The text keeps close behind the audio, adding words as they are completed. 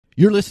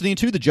You're listening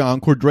to the John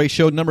Cordray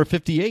Show, number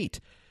 58.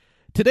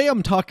 Today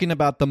I'm talking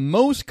about the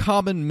most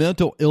common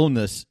mental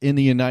illness in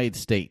the United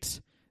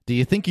States. Do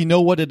you think you know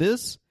what it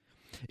is?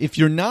 If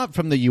you're not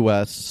from the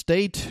U.S.,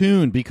 stay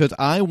tuned because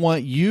I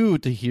want you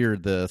to hear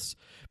this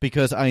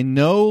because I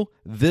know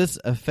this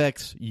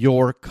affects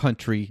your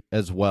country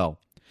as well.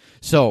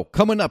 So,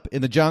 coming up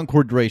in the John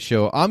Cordray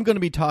Show, I'm going to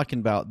be talking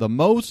about the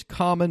most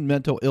common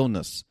mental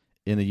illness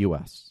in the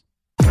U.S.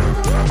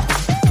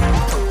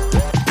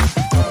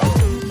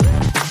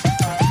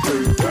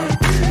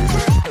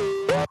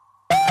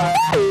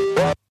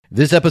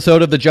 This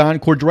episode of the John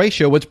Cordray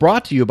Show was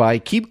brought to you by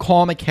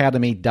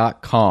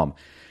KeepCalmAcademy.com.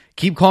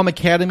 Keep Calm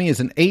Academy is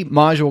an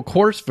 8-module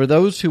course for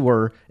those who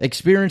are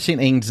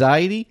experiencing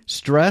anxiety,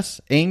 stress,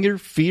 anger,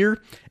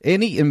 fear,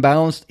 any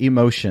imbalanced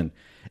emotion.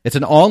 It's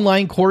an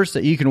online course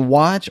that you can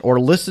watch or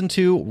listen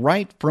to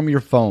right from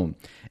your phone.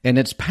 And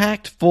it's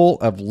packed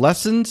full of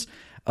lessons,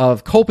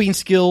 of coping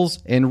skills,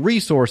 and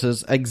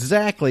resources,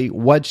 exactly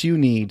what you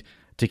need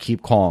to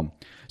keep calm.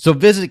 So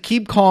visit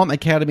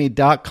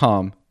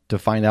KeepCalmAcademy.com to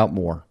find out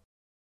more.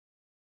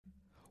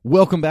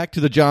 Welcome back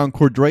to the John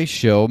Cordray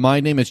Show.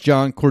 My name is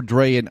John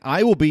Cordray, and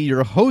I will be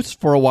your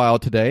host for a while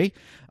today.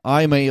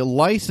 I'm a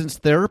licensed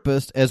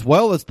therapist as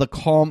well as the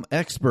calm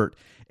expert,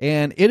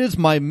 and it is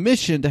my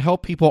mission to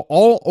help people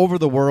all over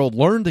the world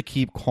learn to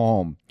keep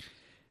calm.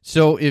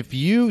 So if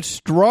you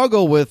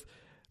struggle with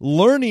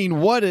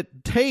learning what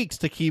it takes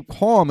to keep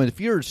calm, and if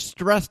you're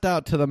stressed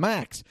out to the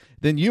max,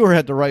 then you are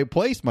at the right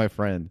place, my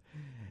friend.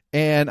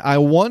 And I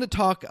want to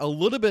talk a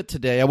little bit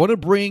today. I want to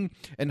bring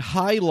and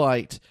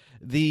highlight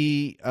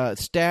the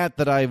stat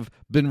that I've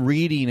been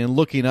reading and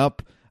looking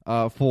up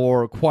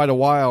for quite a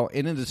while,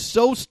 and it is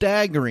so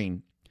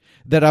staggering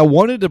that I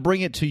wanted to bring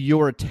it to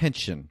your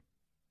attention.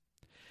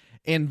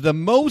 And the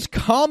most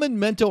common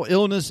mental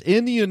illness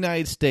in the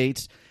United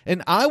States,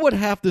 and I would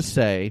have to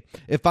say,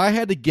 if I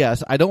had to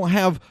guess, I don't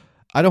have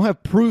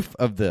proof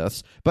of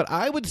this, but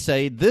I would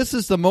say this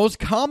is the most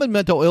common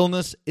mental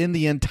illness in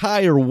the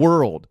entire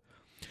world.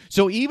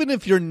 So even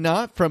if you're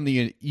not from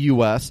the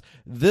U.S.,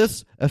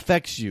 this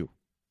affects you.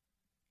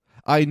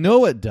 I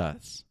know it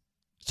does.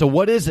 So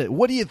what is it?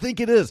 What do you think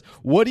it is?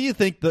 What do you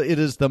think it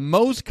is the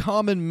most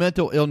common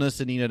mental illness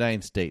in the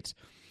United States?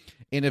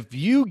 And if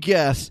you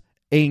guess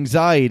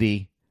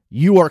anxiety,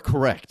 you are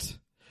correct.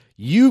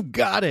 You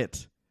got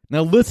it.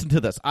 Now listen to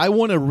this. I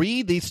want to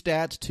read these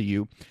stats to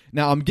you.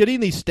 Now I'm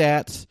getting these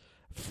stats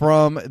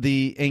from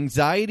the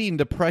Anxiety and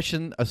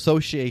Depression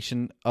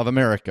Association of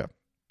America.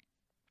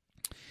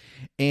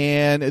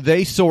 And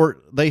they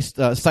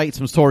cite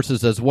some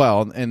sources as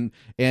well, and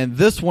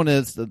this one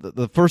is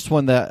the first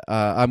one that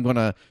I'm going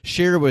to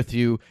share with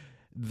you.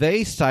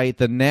 They cite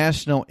the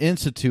National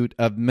Institute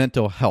of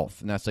Mental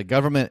Health, and that's a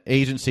government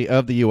agency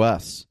of the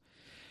U.S.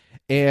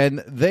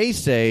 And they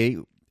say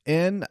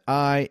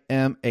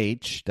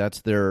NIMH,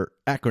 that's their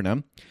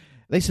acronym.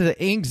 They say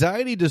that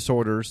anxiety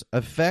disorders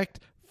affect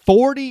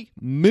 40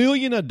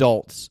 million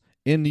adults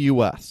in the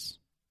U.S.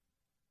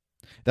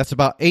 That's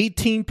about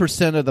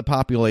 18% of the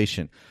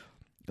population.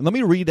 Let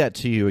me read that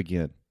to you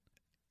again.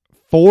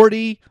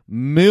 40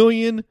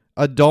 million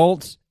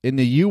adults in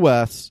the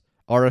U.S.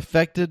 are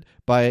affected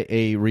by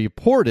a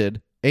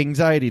reported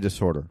anxiety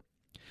disorder.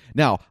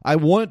 Now, I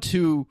want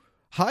to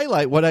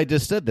highlight what I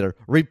just said there.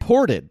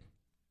 Reported.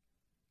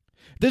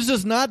 This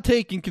does not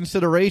take in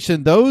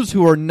consideration those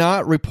who are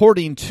not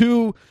reporting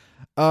to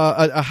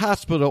a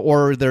hospital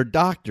or their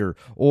doctor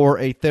or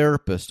a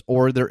therapist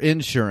or their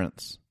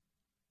insurance.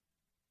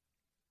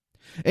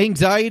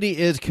 Anxiety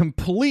is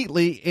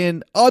completely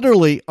and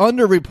utterly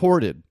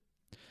underreported.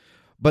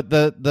 But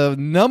the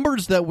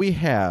numbers that we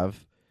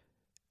have,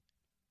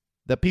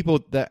 that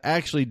people that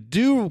actually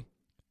do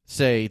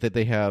say that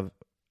they have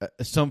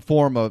some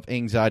form of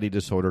anxiety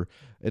disorder,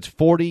 it's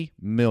 40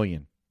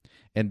 million.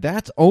 And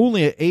that's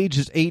only at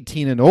ages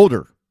 18 and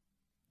older.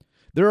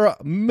 There are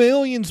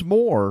millions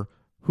more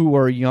who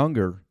are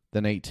younger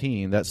than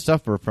 18 that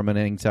suffer from an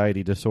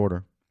anxiety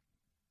disorder.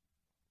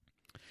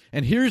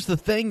 And here's the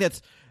thing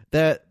that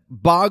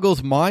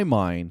boggles my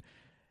mind.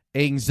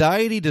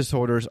 Anxiety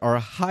disorders are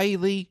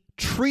highly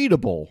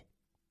treatable.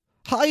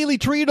 Highly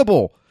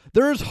treatable.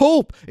 There's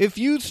hope. If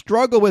you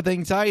struggle with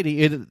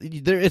anxiety,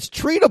 it's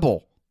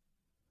treatable.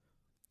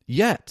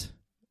 Yet,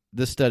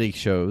 the study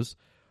shows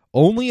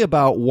only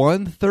about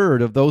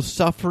 1/3 of those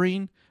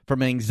suffering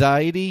from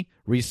anxiety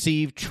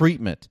receive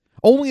treatment.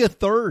 Only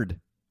 1/3.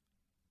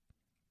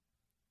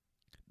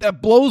 That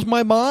blows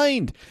my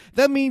mind.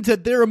 That means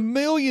that there are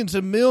millions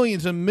and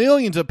millions and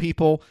millions of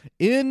people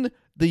in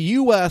the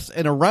U.S.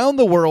 and around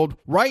the world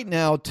right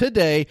now,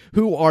 today,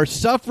 who are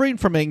suffering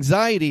from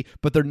anxiety,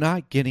 but they're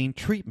not getting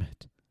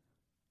treatment.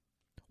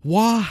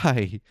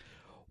 Why?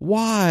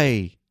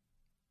 Why?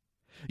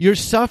 You're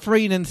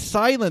suffering in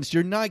silence.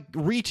 You're not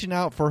reaching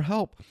out for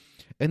help.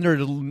 And there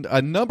are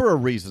a number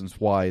of reasons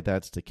why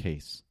that's the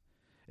case.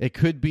 It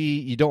could be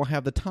you don't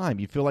have the time.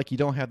 You feel like you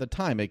don't have the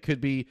time. It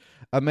could be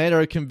a matter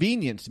of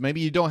convenience.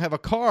 Maybe you don't have a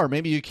car.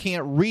 Maybe you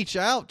can't reach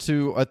out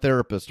to a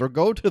therapist or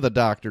go to the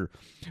doctor.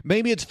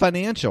 Maybe it's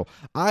financial.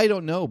 I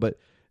don't know, but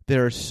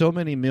there are so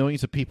many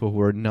millions of people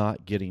who are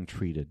not getting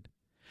treated.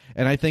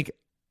 And I think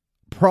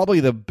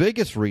probably the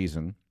biggest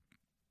reason,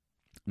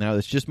 now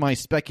it's just my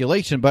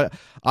speculation, but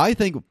I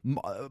think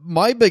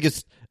my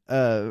biggest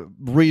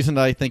reason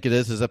I think it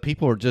is that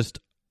people are just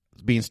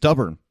being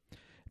stubborn.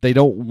 They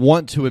don't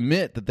want to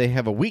admit that they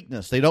have a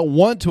weakness. They don't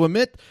want to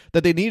admit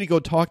that they need to go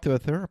talk to a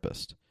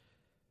therapist.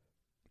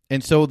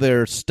 And so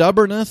their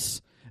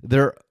stubbornness,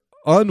 their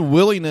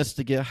unwillingness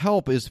to get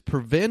help is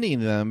preventing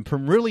them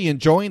from really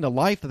enjoying the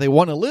life that they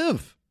want to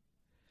live.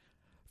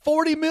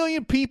 40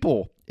 million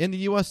people in the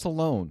U.S.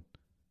 alone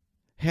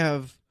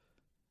have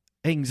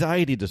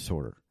anxiety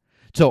disorder.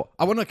 So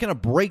I want to kind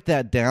of break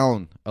that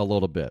down a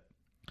little bit.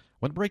 I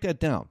want to break that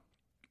down.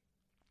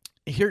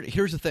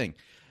 Here's the thing.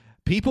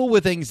 People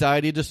with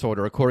anxiety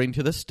disorder, according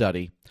to the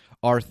study,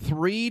 are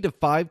 3 to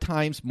 5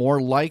 times more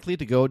likely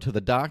to go to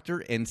the doctor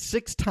and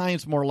 6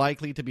 times more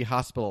likely to be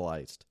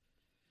hospitalized.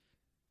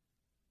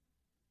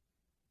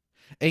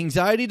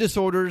 Anxiety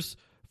disorders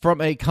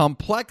from a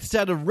complex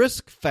set of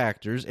risk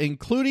factors,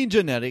 including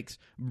genetics,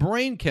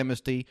 brain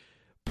chemistry,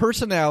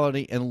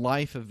 personality, and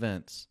life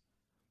events,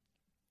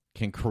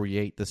 can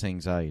create this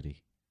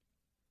anxiety.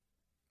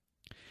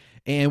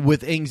 And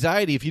with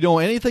anxiety, if you know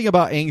anything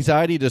about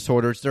anxiety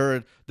disorders,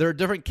 there are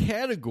different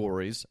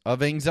categories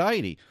of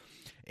anxiety.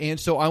 And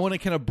so I want to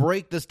kind of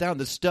break this down.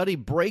 The study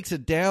breaks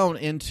it down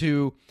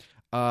into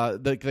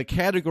the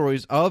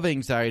categories of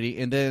anxiety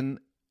and then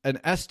an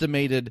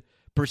estimated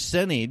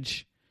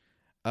percentage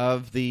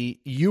of the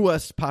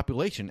U.S.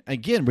 population.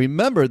 Again,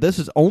 remember, this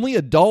is only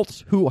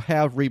adults who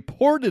have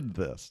reported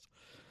this.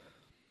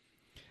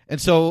 And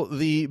so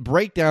the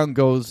breakdown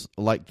goes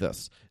like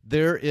this.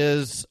 There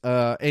is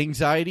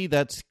anxiety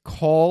that's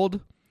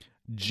called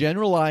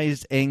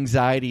generalized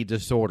anxiety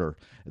disorder.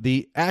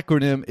 The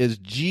acronym is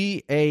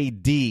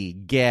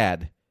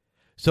GAD.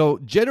 So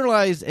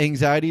generalized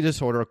anxiety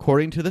disorder,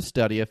 according to the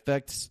study,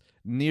 affects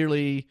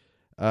nearly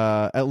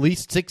at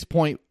least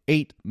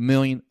 6.8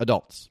 million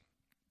adults.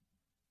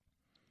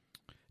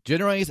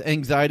 Generalized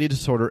anxiety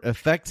disorder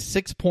affects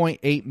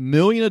 6.8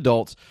 million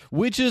adults,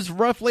 which is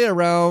roughly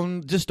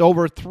around just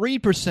over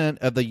 3%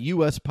 of the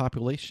U.S.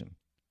 population.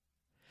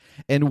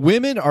 And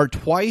women are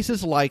twice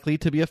as likely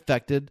to be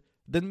affected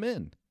than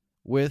men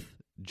with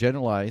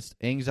generalized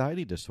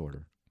anxiety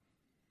disorder.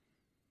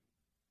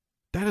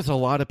 That is a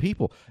lot of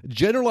people.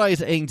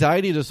 Generalized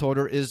anxiety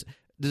disorder is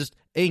just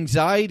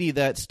anxiety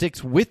that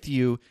sticks with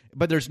you,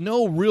 but there's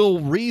no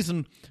real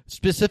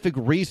specific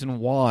reason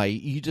why.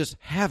 You just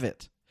have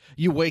it.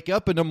 You wake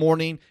up in the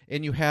morning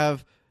and you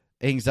have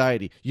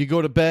anxiety. You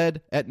go to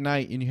bed at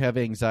night and you have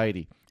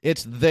anxiety.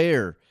 It's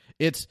there.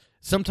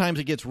 Sometimes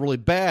it gets really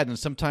bad and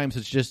sometimes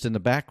it's just in the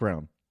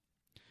background.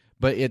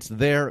 But it's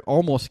there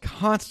almost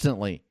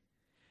constantly.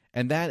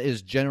 And that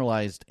is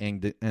generalized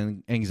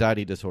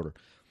anxiety disorder.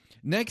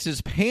 Next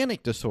is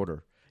panic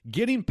disorder.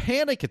 Getting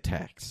panic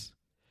attacks.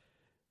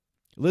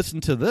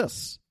 Listen to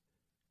this.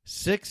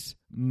 6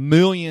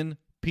 million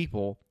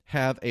people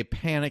have a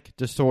panic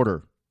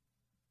disorder.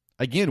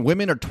 Again,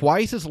 women are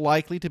twice as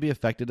likely to be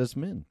affected as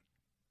men.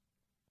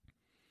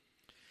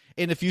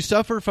 And if you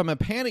suffer from a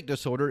panic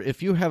disorder,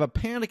 if you have a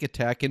panic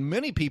attack, and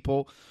many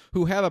people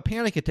who have a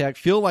panic attack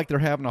feel like they're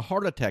having a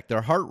heart attack.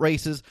 Their heart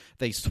races,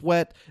 they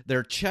sweat,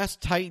 their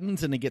chest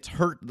tightens, and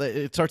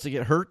it starts to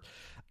get hurt.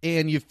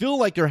 And you feel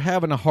like you're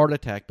having a heart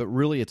attack, but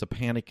really it's a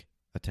panic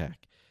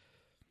attack.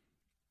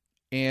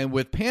 And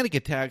with panic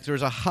attacks,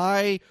 there's a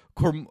high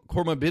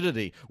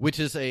comorbidity, which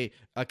is a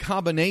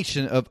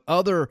combination of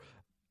other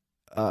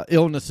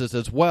illnesses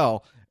as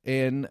well,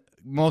 and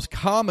most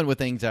common with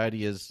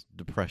anxiety is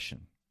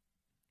depression.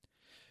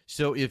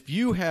 So if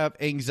you have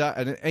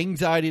an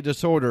anxiety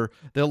disorder,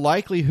 the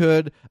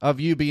likelihood of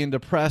you being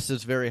depressed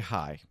is very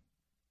high.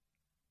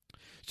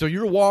 So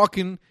you're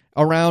walking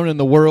around in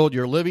the world,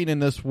 you're living in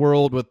this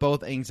world with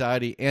both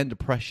anxiety and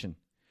depression,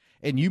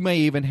 and you may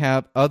even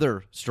have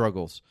other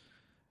struggles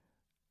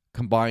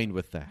combined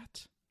with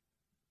that.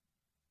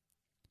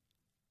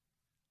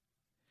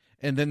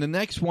 And then the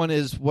next one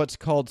is what's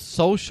called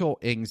social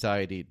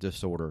anxiety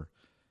disorder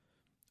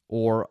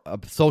or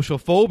social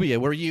phobia,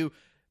 where you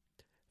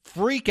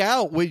freak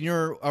out when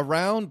you're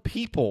around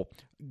people.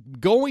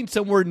 Going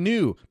somewhere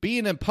new,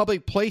 being in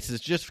public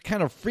places just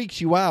kind of freaks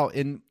you out,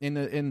 and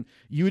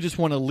you just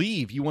want to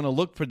leave. You want to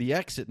look for the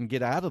exit and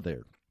get out of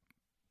there.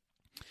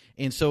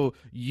 And so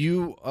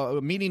you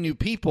meeting new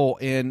people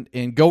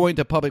and going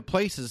to public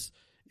places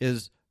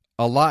is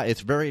a lot.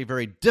 It's very,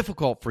 very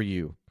difficult for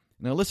you.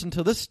 Now listen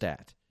to this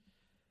stat.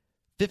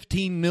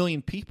 15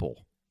 million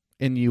people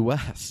in the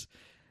U.S.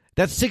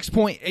 That's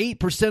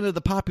 6.8% of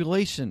the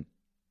population.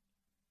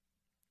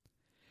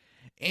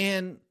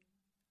 And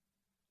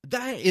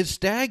that is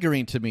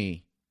staggering to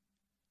me.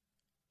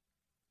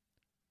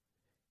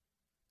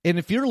 And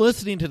if you're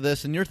listening to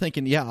this and you're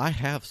thinking, yeah, I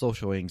have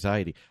social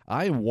anxiety,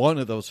 I'm one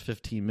of those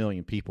 15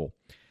 million people,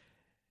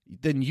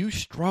 then you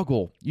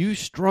struggle. You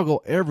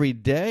struggle every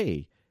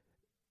day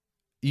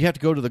You have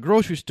to go to the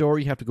grocery store.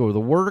 You have to go to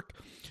work.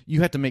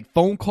 You have to make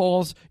phone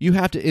calls. You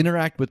have to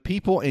interact with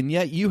people, and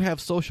yet you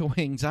have social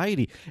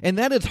anxiety. And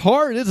that is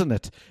hard, isn't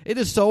it? It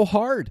is so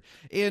hard.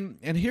 And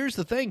here's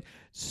the thing.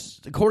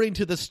 According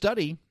to the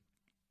study,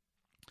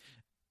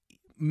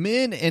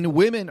 men and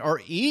women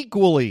are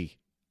equally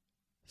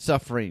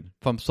suffering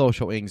from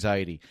social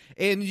anxiety.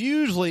 And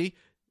usually,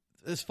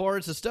 as far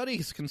as the study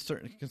is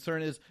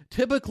concerned is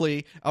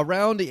typically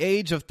around the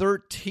age of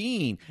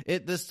 13,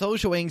 the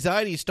social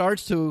anxiety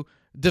starts to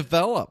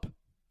develop.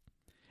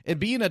 And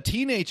being a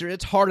teenager,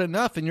 it's hard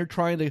enough, and you're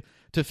trying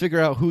to figure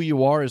out who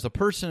you are as a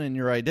person and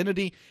your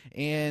identity,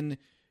 and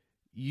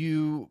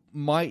you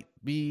might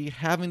be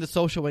having the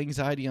social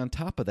anxiety on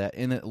top of that,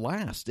 and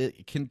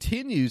it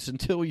continues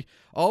until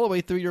all the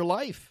way through your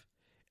life,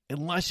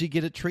 unless you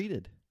get it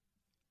treated.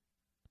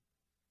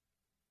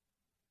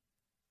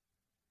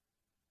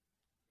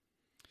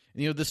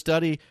 The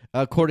study,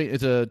 according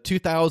to a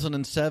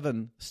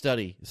 2007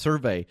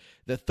 survey,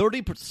 that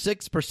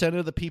 36%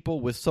 of the people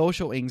with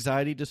social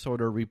anxiety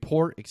disorder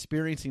report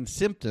experiencing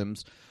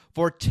symptoms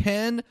for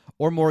 10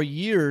 or more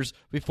years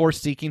before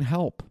seeking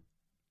help.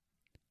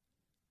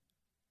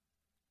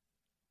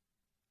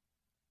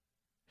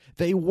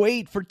 They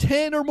wait for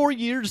 10 or more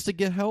years to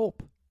get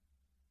help.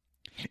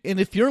 And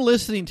if you're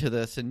listening to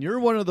this and you're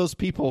one of those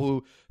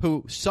people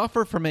who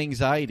suffer from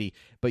anxiety,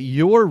 but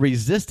you're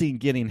resisting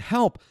getting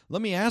help, let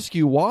me ask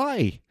you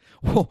why.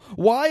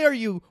 Why are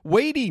you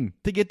waiting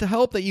to get the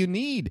help that you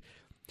need?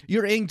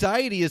 Your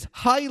anxiety is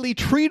highly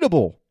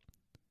treatable.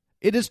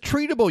 It is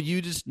treatable.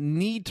 You just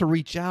need to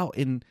reach out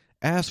and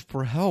ask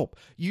for help.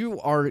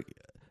 You are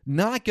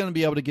not going to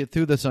be able to get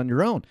through this on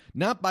your own.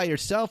 Not by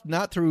yourself,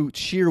 not through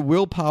sheer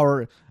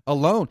willpower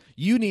alone.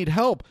 You need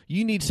help.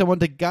 You need someone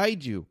to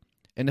guide you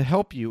and to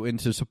help you and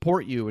to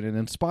support you and to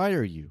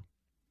inspire you.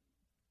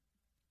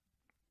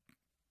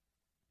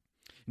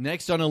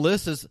 Next on the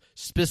list is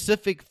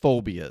specific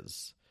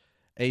phobias.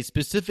 A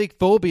specific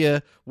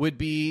phobia would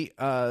be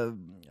a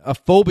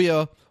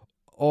phobia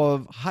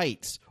of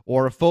heights,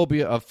 or a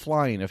phobia of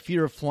flying, a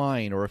fear of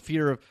flying, or a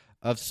fear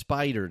of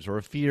spiders, or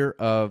a fear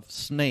of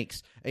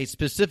snakes. A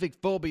specific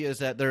phobia is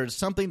that there's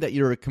something that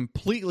you're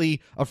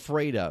completely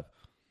afraid of.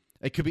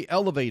 It could be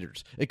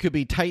elevators. It could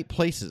be tight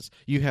places.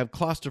 You have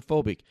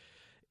claustrophobic.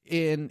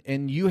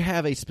 And you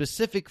have a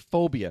specific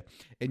phobia,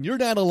 and you're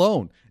not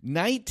alone.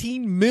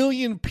 19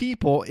 million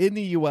people in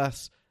the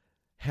U.S.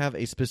 have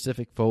a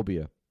specific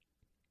phobia.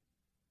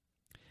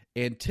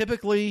 And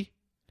typically,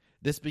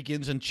 this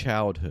begins in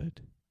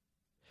childhood.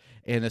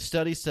 And a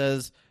study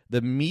says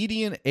the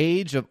median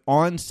age of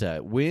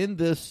onset when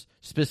this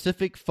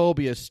specific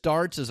phobia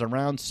starts is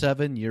around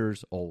 7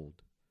 years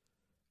old.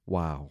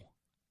 Wow.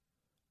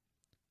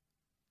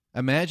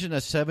 Imagine a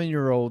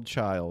 7-year-old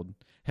child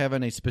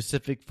having a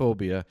specific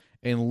phobia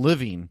and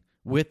living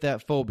with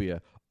that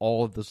phobia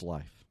all of his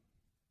life.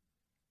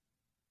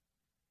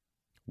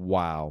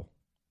 Wow.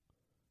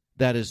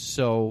 That is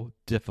so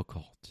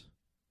difficult.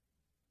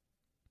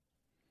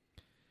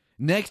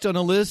 Next on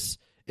the list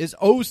is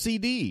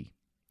OCD,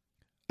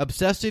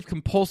 obsessive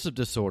compulsive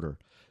disorder.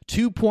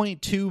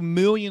 2.2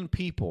 million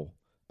people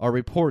are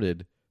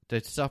reported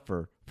to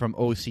suffer from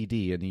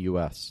OCD in the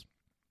U.S.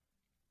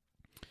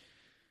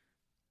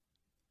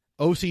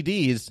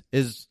 OCD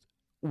is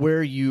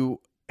where you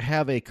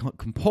have a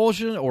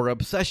compulsion or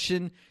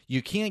obsession.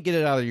 You can't get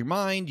it out of your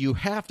mind. You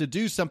have to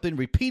do something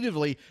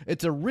repeatedly.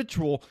 It's a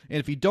ritual, and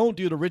if you don't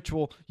do the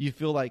ritual, you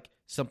feel like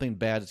something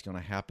bad is going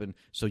to happen,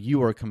 so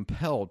you are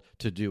compelled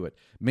to do it.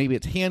 Maybe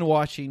it's hand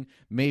washing,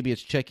 maybe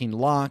it's checking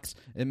locks,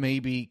 it may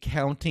be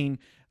counting.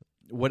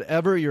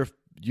 Whatever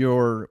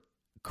your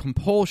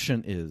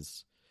compulsion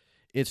is,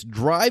 it's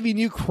driving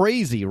you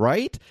crazy,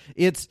 right?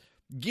 It's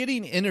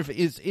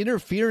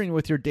interfering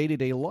with your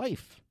day-to-day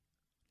life.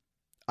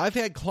 I've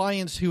had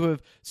clients who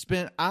have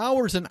spent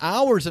hours and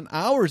hours and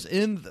hours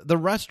in the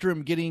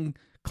restroom getting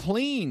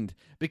cleaned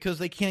because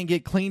they can't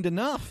get cleaned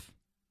enough.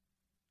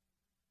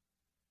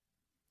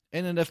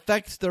 And it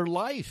affects their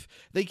life.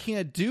 They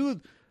can't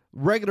do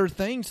regular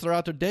things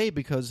throughout their day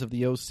because of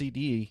the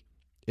OCD.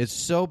 It's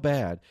so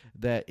bad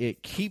that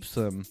it keeps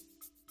them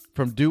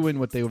from doing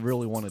what they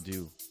really want to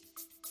do.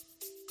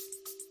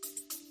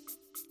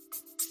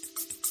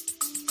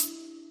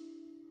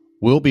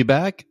 We'll be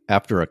back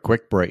after a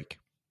quick break.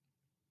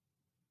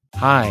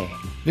 Hi,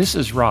 this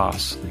is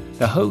Ross,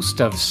 the host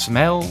of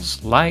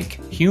Smells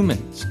Like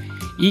Humans.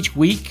 Each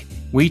week,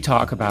 we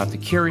talk about the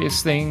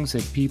curious things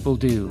that people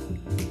do.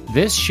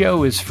 This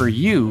show is for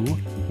you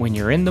when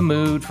you're in the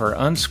mood for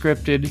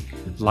unscripted,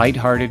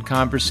 lighthearted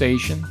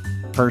conversation,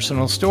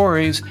 personal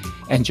stories,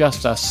 and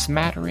just a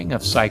smattering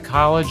of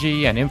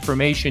psychology and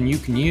information you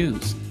can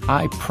use.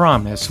 I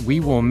promise we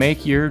will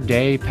make your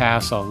day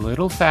pass a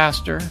little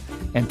faster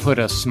and put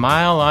a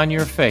smile on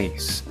your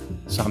face.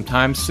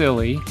 Sometimes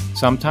silly,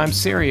 sometimes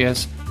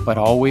serious, but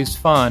always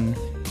fun.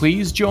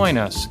 Please join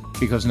us,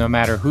 because no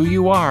matter who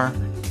you are,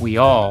 we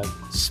all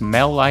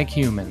smell like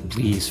human.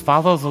 Please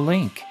follow the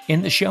link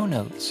in the show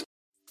notes.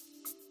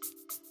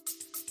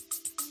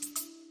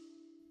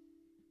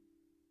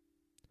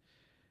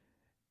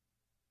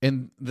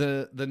 And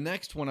the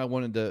next one I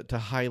wanted to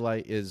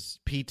highlight is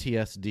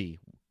PTSD.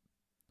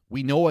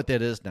 We know what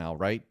that is now,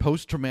 right?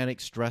 Post-traumatic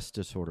stress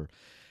disorder.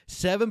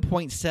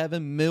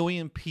 7.7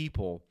 million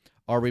people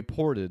are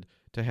reported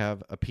to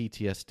have a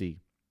PTSD.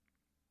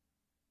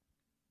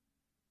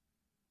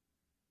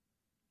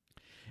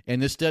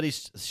 And this study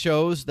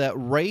shows that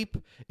rape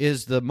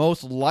is the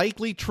most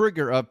likely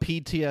trigger of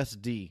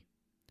PTSD.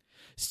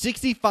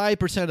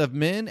 65% of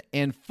men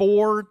and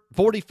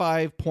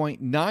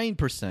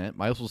 45.9%,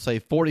 might as well say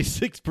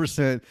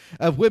 46%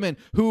 of women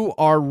who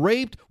are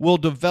raped will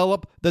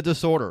develop the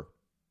disorder.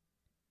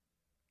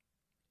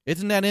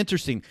 Isn't that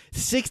interesting?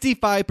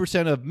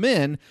 65% of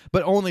men,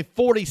 but only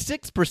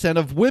 46%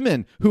 of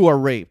women who are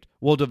raped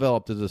will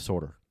develop the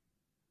disorder.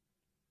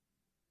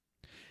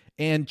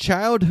 And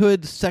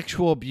childhood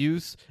sexual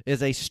abuse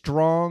is a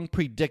strong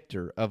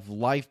predictor of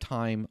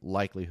lifetime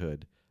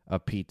likelihood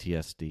of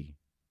PTSD.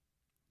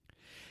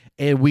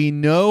 And we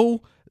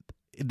know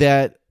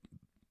that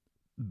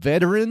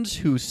veterans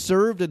who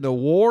served in the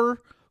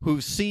war,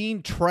 who've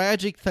seen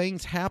tragic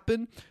things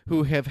happen,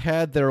 who have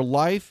had their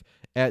life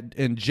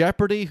in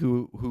jeopardy,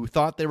 who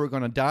thought they were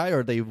going to die,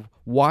 or they've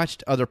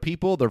watched other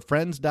people, their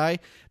friends die,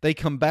 they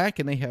come back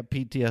and they have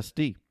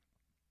PTSD.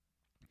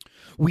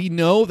 We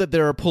know that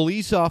there are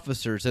police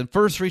officers and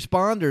first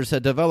responders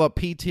that develop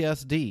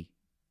PTSD.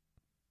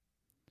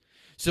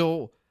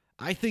 So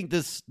I think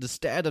the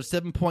stat of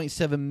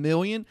 7.7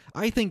 million,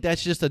 I think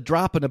that's just a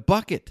drop in a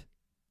bucket.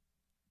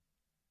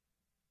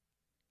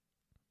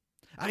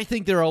 I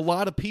think there are a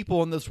lot of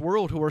people in this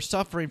world who are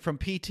suffering from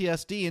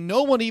PTSD and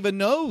no one even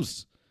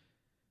knows.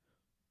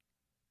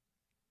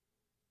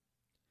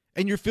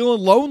 And you're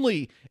feeling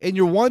lonely and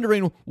you're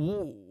wondering,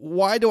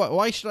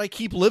 why should I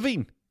keep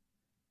living?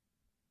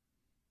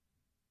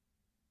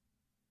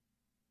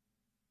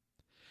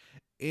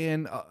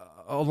 And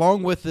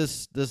along with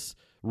this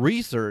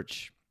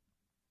research,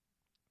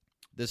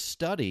 this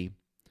study,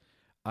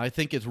 I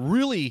think it's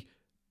really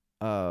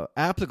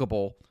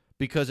applicable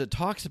because it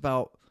talks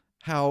about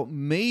how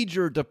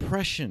major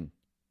depression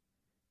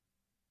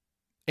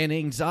and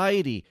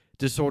anxiety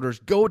disorders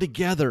go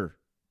together.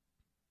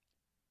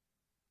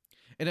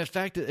 And in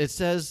fact, it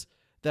says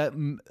that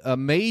a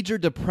major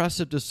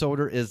depressive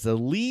disorder is the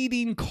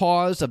leading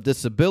cause of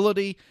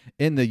disability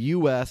in the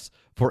U.S.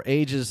 for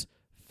ages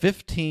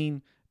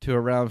 15 to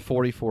around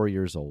 44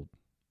 years old.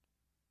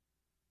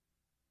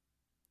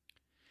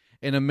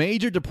 And a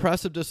major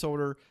depressive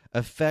disorder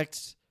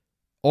affects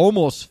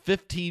almost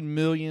 15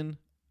 million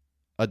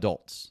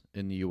adults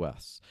in the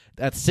U.S.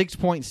 That's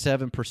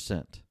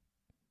 6.7%.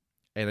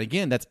 And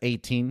again, that's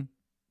 18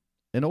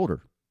 and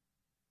older.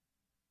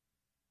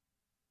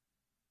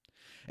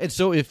 And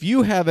so if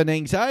you have an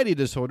anxiety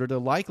disorder, the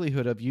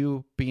likelihood of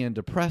you being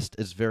depressed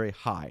is very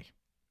high.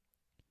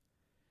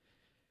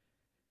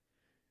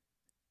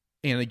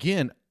 And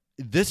again,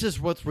 this is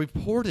what's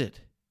reported.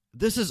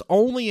 This is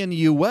only in the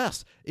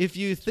U.S. If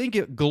you think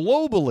it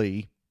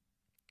globally,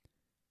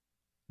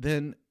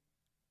 then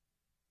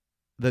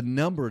the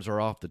numbers are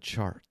off the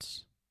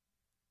charts.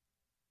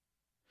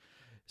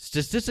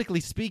 Statistically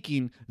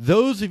speaking,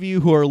 those of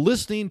you who are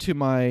listening to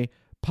my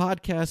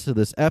podcast of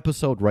this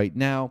episode right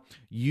now,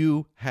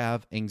 you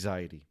have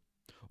anxiety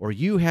or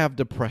you have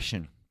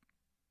depression.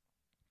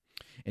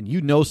 And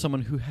you know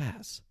someone who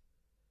has.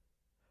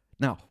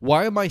 Now,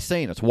 why am I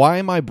saying this? Why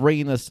am I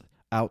bringing this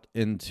out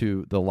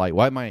into the light?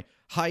 Why am I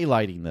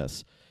highlighting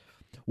this?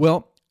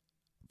 Well,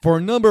 for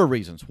a number of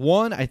reasons.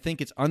 One, I think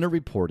it's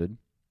underreported.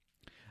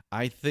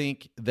 I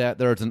think that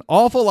there's an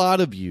awful lot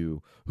of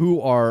you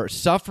who are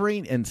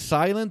suffering in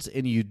silence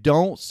and you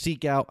don't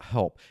seek out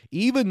help,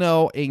 even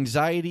though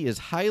anxiety is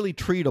highly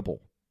treatable.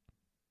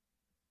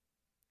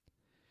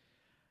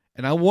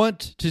 And I want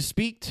to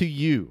speak to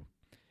you.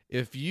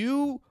 If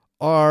you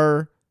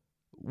are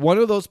one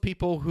of those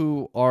people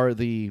who are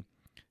the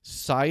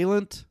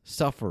silent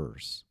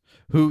sufferers,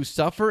 who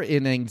suffer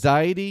in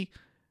anxiety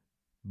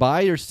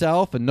by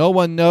yourself and no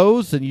one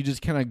knows, and you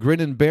just kind of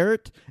grin and bear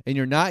it, and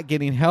you're not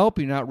getting help,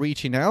 you're not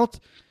reaching out,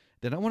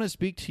 then I want to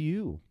speak to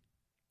you.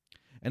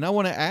 And I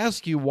want to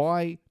ask you,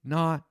 why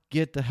not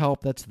get the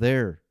help that's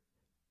there?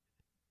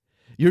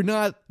 You're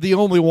not the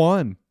only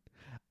one.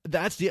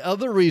 That's the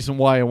other reason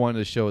why I wanted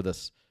to show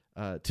this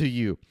to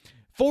you.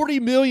 40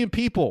 million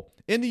people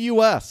in the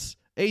U.S.,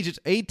 ages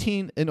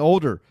 18 and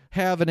older,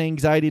 have an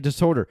anxiety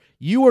disorder.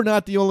 You are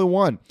not the only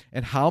one.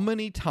 And how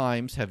many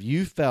times have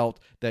you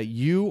felt that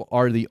you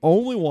are the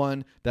only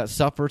one that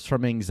suffers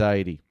from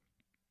anxiety?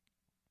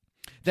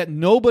 That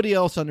nobody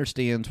else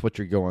understands what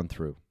you're going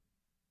through?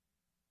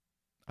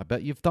 I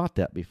bet you've thought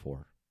that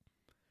before.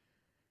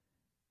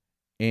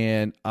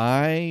 And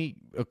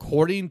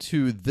according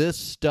to this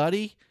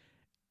study,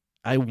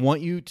 I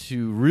want you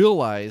to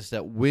realize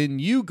that when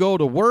you go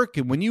to work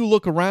and when you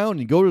look around and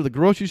you go to the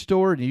grocery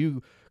store and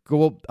you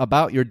go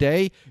about your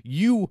day,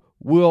 you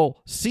will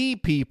see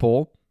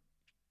people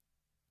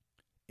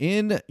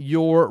in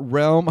your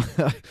realm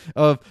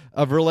of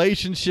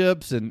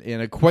relationships and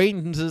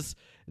acquaintances.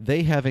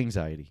 They have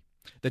anxiety.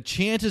 The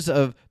chances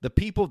of the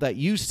people that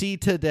you see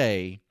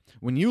today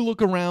when you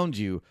look around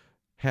you,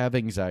 have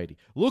anxiety.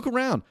 Look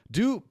around.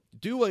 Do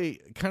a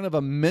kind of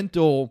a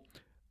mental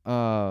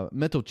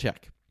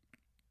check.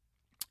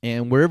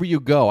 And wherever you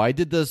go, I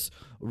did this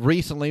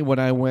recently when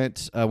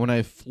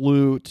I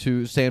flew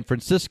to San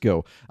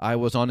Francisco. I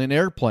was on an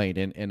airplane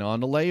and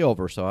on a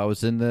layover, so I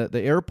was in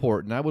the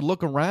airport, and I would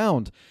look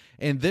around,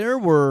 and there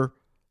were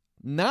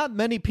not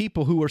many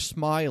people who were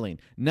smiling,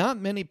 not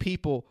many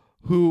people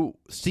who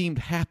seemed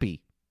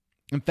happy.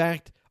 In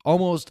fact,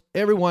 almost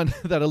everyone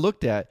that I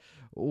looked at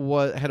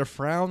had a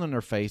frown on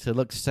their face. It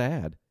looked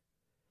sad.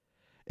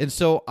 And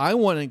so I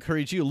want to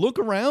encourage you, look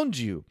around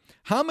you.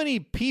 How many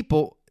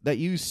people that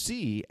you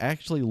see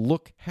actually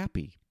look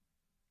happy?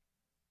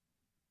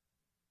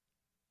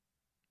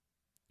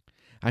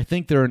 I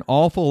think there are an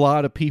awful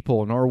lot of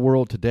people in our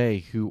world today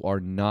who are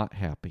not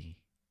happy.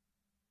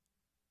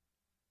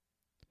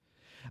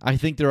 I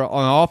think there are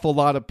an awful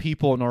lot of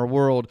people in our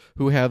world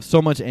who have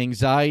so much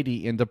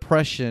anxiety and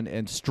depression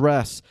and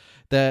stress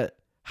that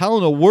how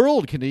in the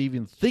world can they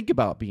even think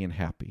about being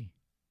happy?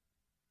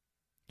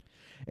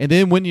 And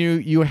then when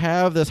you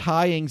have this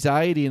high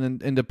anxiety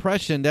and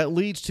depression, that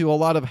leads to a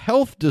lot of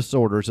health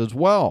disorders as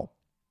well.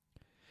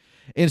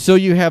 And so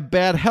you have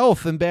bad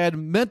health and bad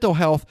mental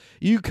health.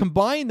 You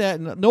combine that,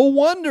 and no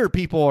wonder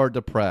people are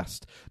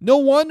depressed. No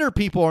wonder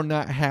people are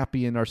not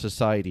happy in our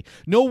society.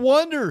 No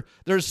wonder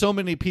there's so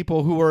many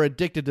people who are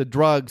addicted to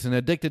drugs and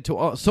addicted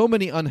to so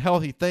many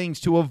unhealthy things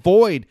to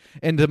avoid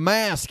and to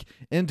mask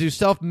and to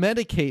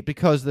self-medicate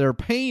because they're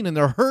pain and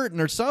they're hurt and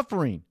they're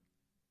suffering.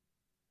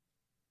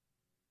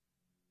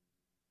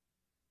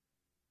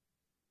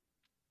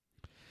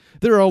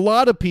 There are a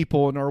lot of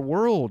people in our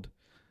world,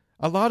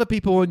 a lot of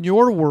people in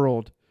your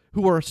world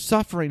who are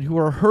suffering, who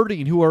are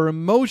hurting, who are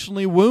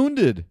emotionally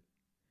wounded,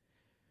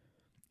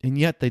 and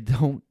yet they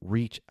don't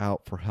reach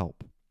out for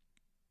help.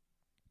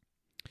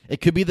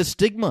 It could be the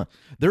stigma.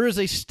 There is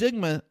a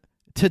stigma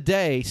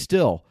today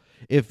still.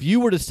 If you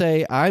were to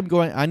say, I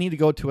need to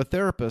go to a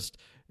therapist,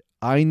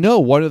 I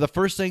know one of the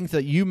first things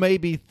that you may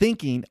be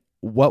thinking,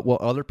 what will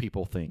other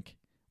people think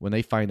when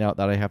they find out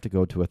that I have to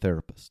go to a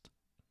therapist?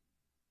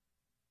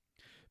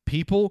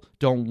 People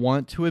don't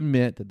want to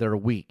admit that they're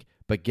weak,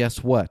 but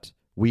guess what?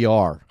 We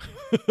are.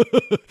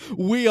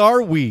 We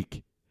are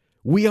weak.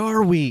 We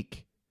are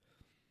weak.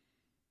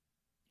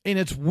 And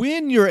it's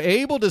when you're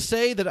able to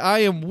say that I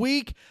am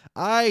weak,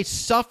 I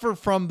suffer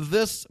from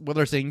this,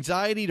 whether it's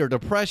anxiety or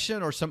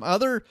depression or some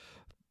other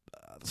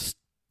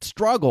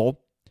struggle,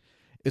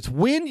 it's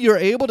when you're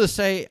able to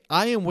say,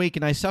 I am weak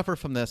and I suffer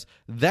from this,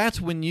 that's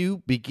when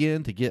you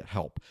begin to get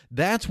help.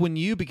 That's when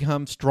you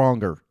become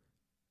stronger.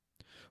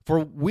 For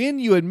when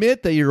you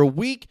admit that you're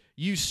weak,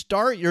 you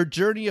start your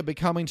journey of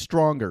becoming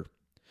stronger.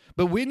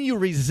 But when you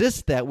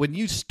resist that, when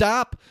you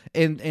stop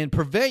and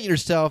prevent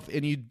yourself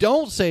and you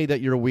don't say that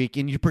you're weak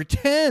and you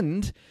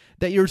pretend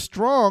that you're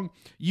strong,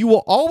 you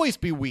will always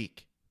be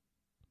weak.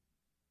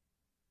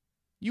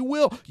 You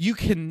will. You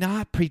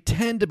cannot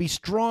pretend to be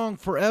strong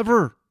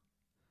forever.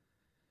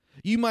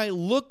 You might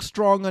look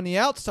strong on the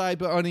outside,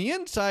 but on the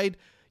inside,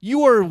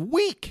 you are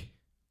weak.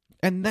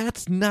 And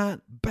that's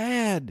not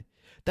bad.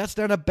 That's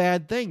not a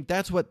bad thing.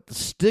 That's what the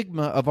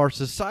stigma of our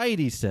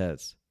society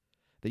says.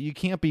 That you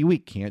can't be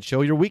weak, can't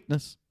show your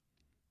weakness.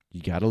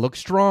 You got to look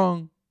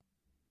strong.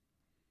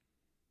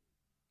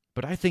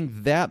 But I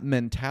think that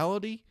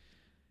mentality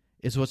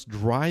is what's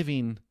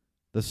driving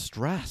the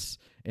stress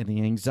and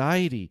the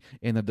anxiety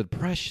and the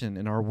depression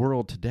in our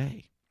world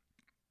today.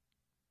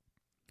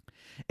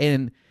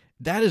 And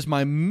that is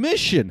my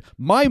mission.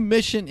 My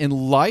mission in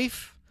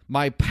life,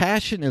 my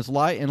passion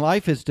in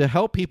life is to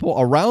help people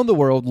around the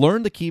world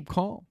learn to keep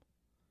calm.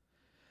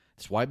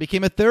 That's why I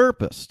became a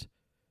therapist.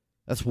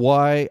 That's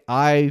why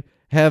I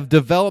have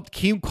developed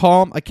Keep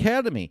Calm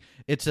Academy.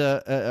 It's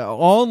an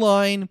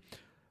online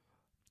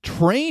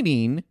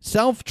training,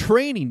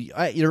 self-training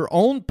at your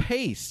own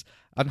pace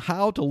on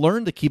how to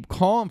learn to keep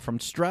calm from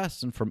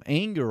stress and from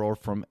anger or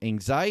from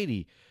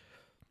anxiety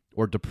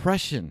or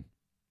depression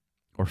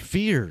or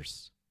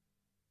fears.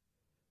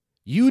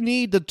 You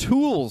need the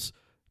tools.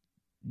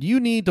 You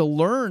need to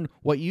learn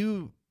what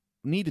you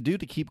need to do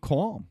to keep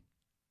calm.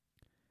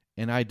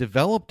 And I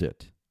developed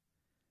it.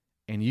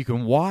 And you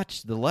can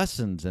watch the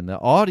lessons and the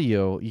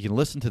audio. You can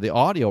listen to the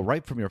audio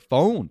right from your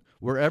phone,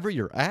 wherever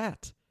you're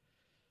at.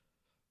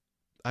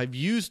 I've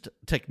used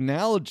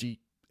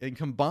technology and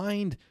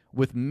combined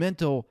with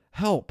mental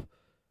help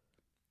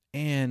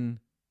and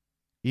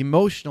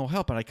emotional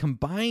help. And I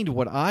combined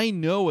what I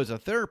know as a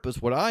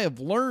therapist, what I have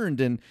learned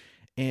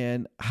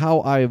and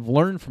how I've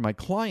learned from my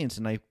clients,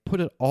 and I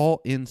put it all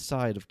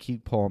inside of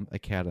Keep Calm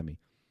Academy.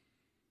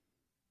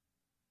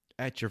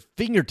 At your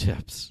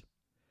fingertips.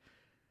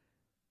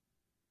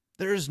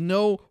 There's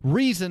no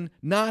reason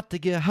not to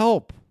get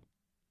help.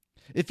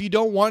 If you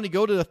don't want to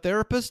go to the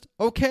therapist,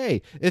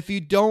 okay. If you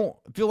don't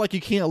feel like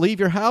you can't leave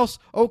your house,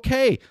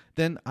 okay.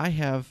 Then I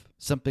have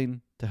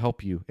something to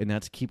help you, and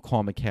that's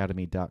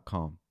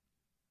keepcalmacademy.com.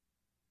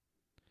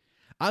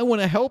 I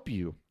want to help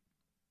you.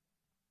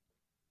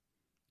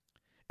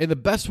 And the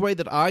best way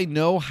that I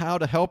know how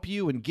to help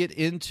you and get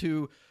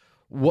into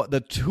what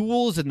the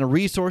tools and the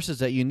resources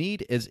that you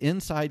need is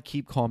inside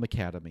Keep Calm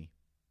Academy.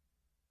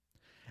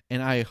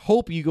 And I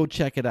hope you go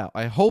check it out.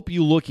 I hope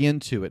you look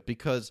into it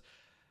because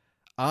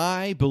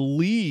I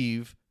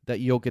believe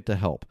that you'll get the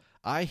help.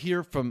 I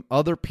hear from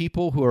other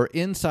people who are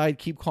inside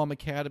Keep Calm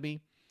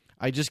Academy.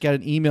 I just got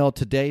an email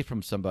today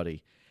from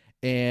somebody,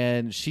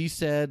 and she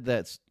said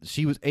that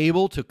she was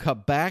able to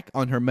cut back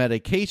on her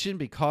medication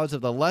because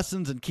of the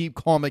lessons in Keep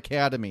Calm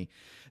Academy.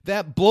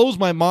 That blows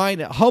my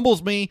mind. It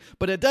humbles me,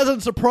 but it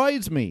doesn't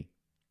surprise me.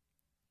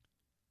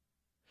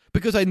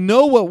 Because I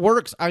know what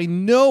works. I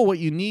know what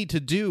you need to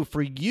do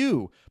for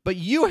you, but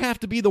you have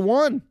to be the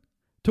one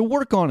to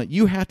work on it.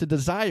 You have to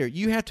desire.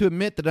 You have to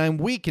admit that I'm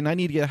weak and I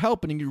need to get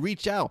help, and you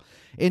reach out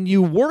and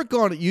you work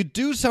on it. You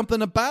do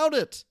something about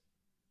it.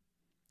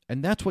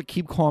 And that's what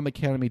Keep Calm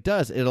Academy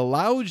does. It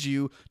allows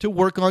you to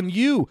work on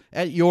you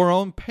at your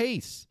own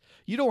pace.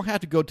 You don't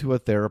have to go to a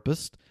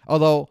therapist,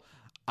 although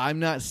I'm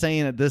not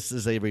saying that this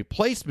is a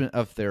replacement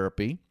of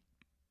therapy.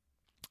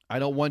 I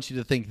don't want you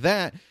to think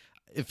that.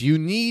 If you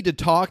need to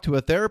talk to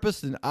a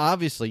therapist, then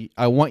obviously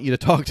I want you to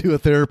talk to a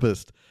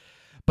therapist.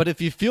 But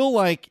if you feel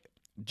like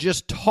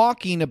just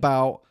talking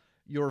about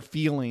your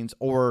feelings,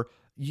 or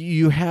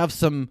you have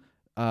some,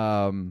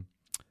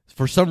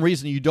 for some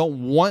reason you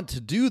don't want to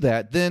do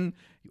that, then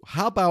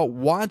how about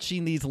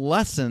watching these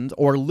lessons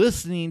or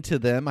listening to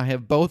them? I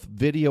have both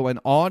video and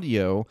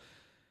audio,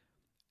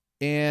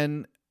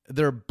 and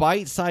they're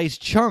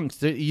bite-sized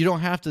chunks. You don't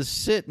have to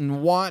sit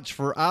and watch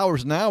for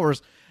hours and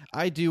hours.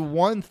 I do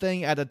one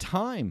thing at a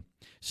time.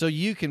 So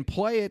you can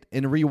play it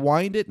and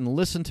rewind it and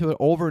listen to it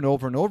over and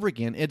over and over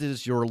again. It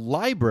is your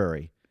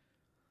library.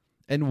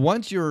 And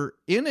once you're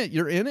in it,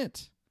 you're in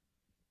it.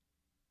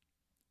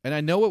 And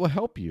I know it will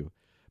help you.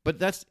 But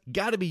that's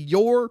got to be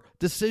your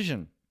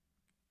decision.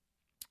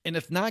 And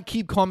if not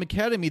Keep Calm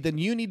Academy, then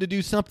you need to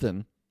do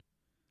something.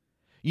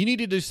 You need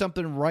to do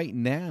something right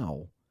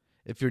now.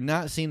 If you're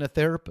not seeing a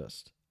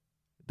therapist,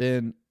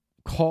 then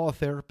call a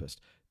therapist.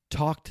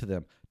 Talk to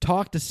them.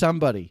 Talk to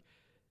somebody.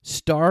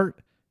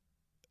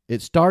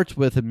 It starts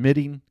with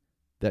admitting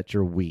that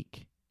you're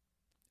weak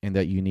and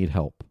that you need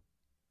help.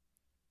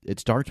 It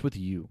starts with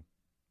you.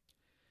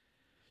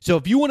 So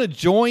if you want to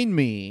join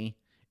me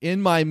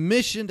in my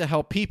mission to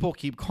help people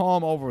keep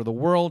calm over the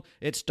world,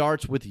 it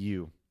starts with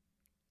you.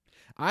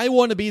 I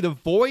want to be the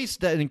voice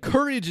that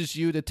encourages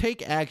you to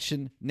take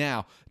action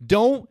now.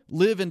 Don't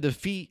live in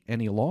defeat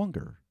any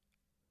longer.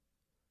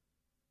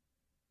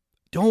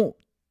 Don't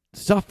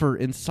suffer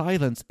in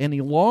silence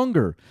any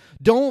longer.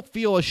 Don't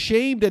feel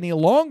ashamed any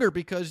longer,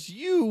 because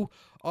you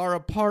are a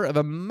part of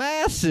a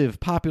massive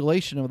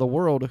population of the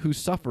world who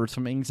suffers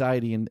from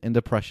anxiety and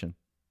depression.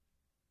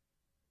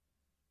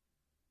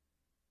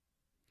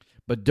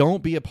 But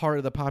don't be a part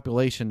of the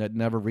population that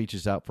never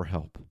reaches out for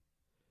help.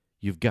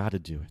 You've got to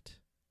do it.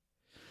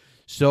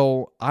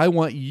 So I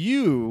want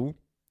you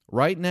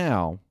right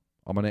now,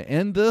 I'm going to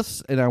end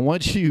this, and I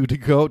want you to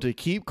go to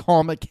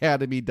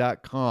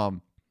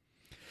keepcalmacademy.com.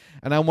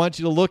 And I want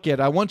you to look at it.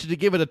 I want you to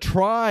give it a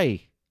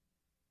try.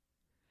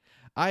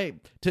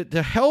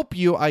 To help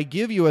you, I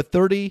give you a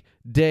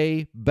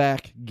 30-day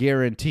back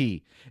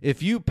guarantee.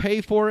 If you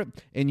pay for it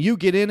and you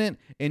get in it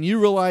and you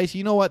realize,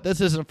 you know what, this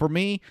isn't for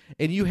me,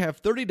 and you have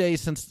 30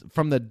 days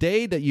from the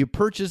day that you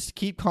purchased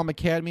Keep Calm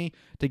Academy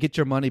to get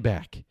your money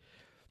back.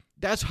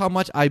 That's how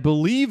much I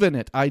believe in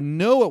it. I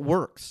know it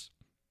works.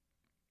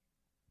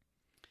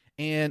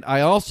 And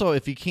I also,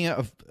 if you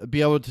can't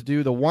be able to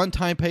do the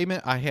one-time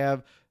payment, I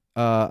have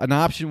an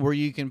option where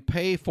you can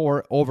pay for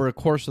it over a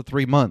course of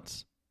 3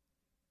 months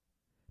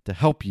to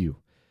help you.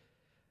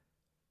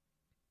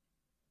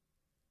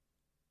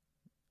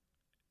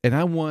 And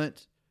I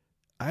want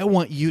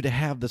you to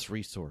have this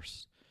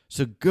resource.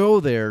 So go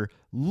there,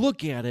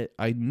 look at it.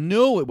 I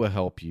know it will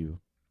help you.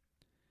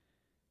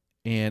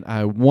 And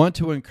I want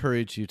to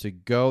encourage you to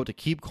go to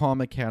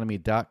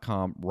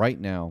keepcalmacademy.com right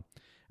now.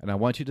 And I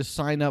want you to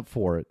sign up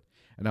for it.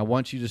 And I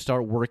want you to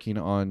start working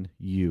on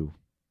you.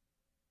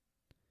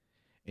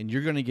 And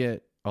you're going to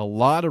get a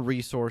lot of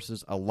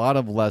resources, a lot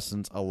of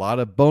lessons, a lot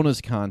of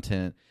bonus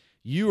content.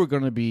 You are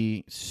going to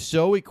be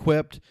so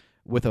equipped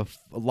with a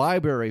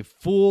library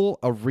full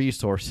of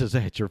resources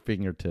at your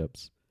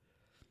fingertips.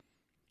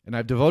 And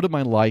I've devoted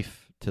my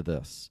life to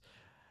this.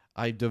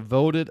 I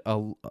devoted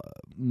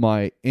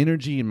my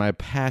energy and my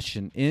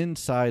passion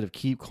inside of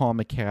Keep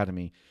Calm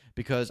Academy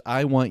because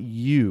I want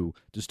you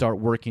to start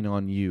working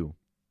on you.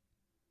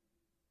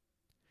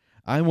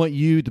 I want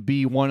you to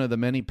be one of the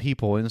many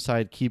people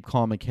inside Keep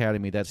Calm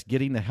Academy that's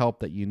getting the help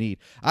that you need.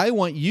 I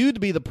want you to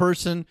be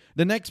the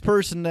next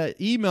person that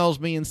emails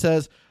me and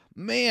says,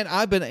 man,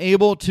 I've been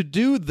able to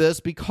do this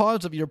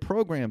because of your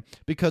program,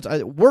 because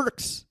it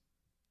works.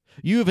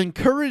 You have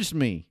encouraged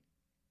me.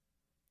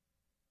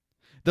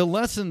 The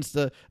lessons,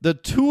 the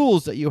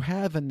tools that you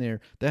have in there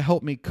that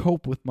help me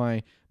cope with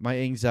my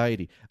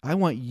anxiety. I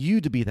want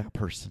you to be that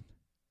person.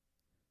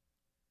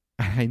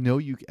 I know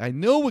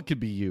it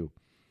could be you,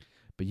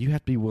 but you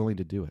have to be willing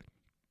to do it.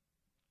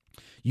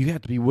 You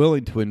have to be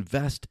willing to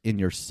invest in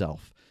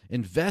yourself,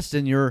 invest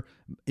in your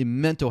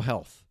mental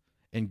health,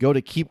 and go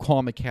to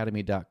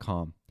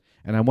keepcalmacademy.com.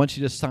 And I want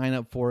you to sign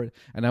up for it,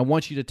 and I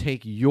want you to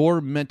take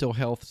your mental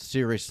health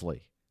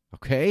seriously,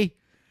 okay?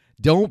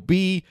 Don't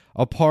be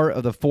a part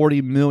of the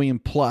 40 million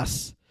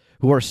plus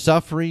who are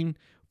suffering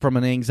from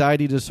an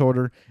anxiety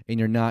disorder and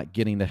you're not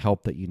getting the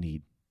help that you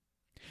need.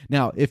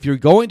 Now, if you're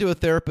going to a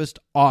therapist,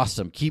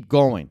 awesome, keep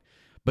going.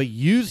 But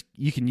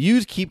you can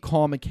use Keep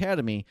Calm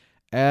Academy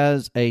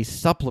as a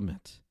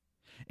supplement.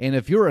 And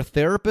if you're a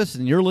therapist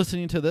and you're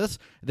listening to this,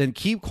 then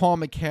Keep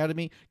Calm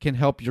Academy can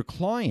help your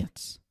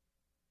clients.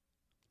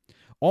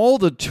 All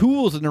the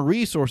tools and the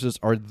resources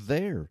are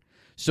there.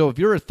 So if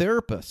you're a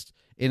therapist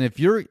and if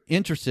you're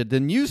interested,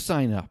 then you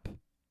sign up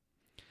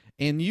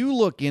and you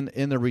look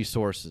in the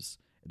resources.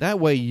 That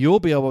way you'll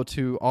be able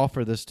to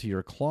offer this to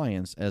your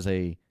clients as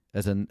a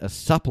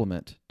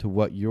supplement to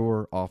what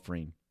you're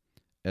offering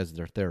as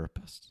their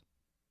therapist.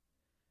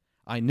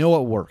 I know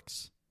it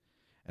works,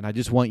 and I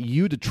just want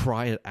you to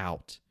try it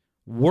out.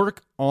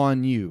 Work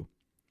on you.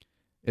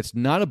 It's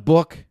not a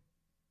book.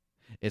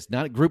 It's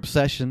not group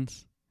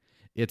sessions.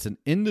 It's an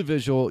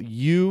individual,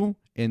 you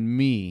and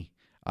me.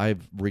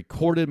 I've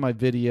recorded my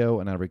video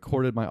and I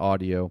recorded my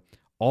audio,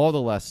 all the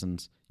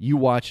lessons. You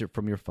watch it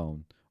from your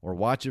phone or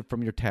watch it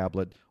from your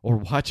tablet or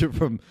watch it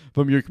from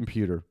your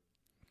computer,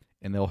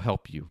 and they'll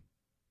help you.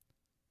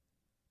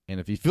 And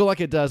if you feel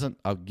like it doesn't,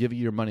 I'll give you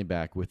your money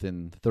back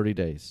within 30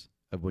 days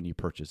of when you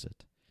purchase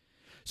it.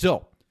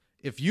 So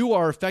if you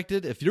are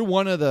affected, if you're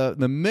one of the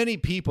many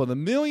people, the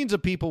millions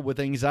of people with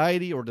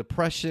anxiety or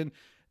depression,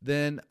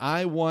 then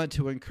I want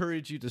to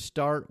encourage you to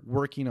start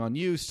working on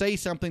you. Say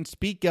something,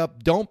 speak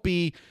up. Don't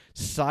be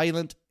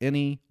silent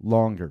any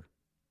longer.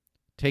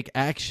 Take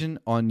action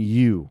on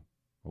you,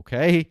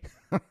 okay?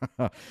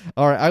 All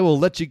right, I will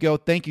let you go.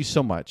 Thank you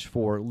so much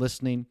for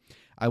listening.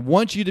 I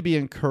want you to be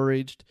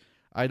encouraged.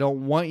 I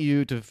don't want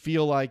you to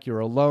feel like you're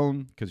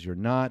alone, because you're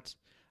not.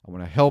 I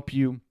want to help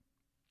you.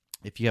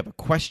 If you have a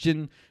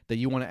question that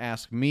you want to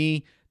ask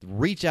me,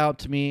 reach out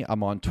to me.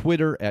 I'm on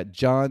Twitter at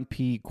John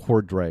P.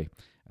 Cordray.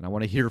 And I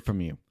want to hear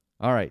from you.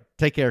 All right.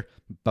 Take care.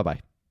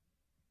 Bye-bye.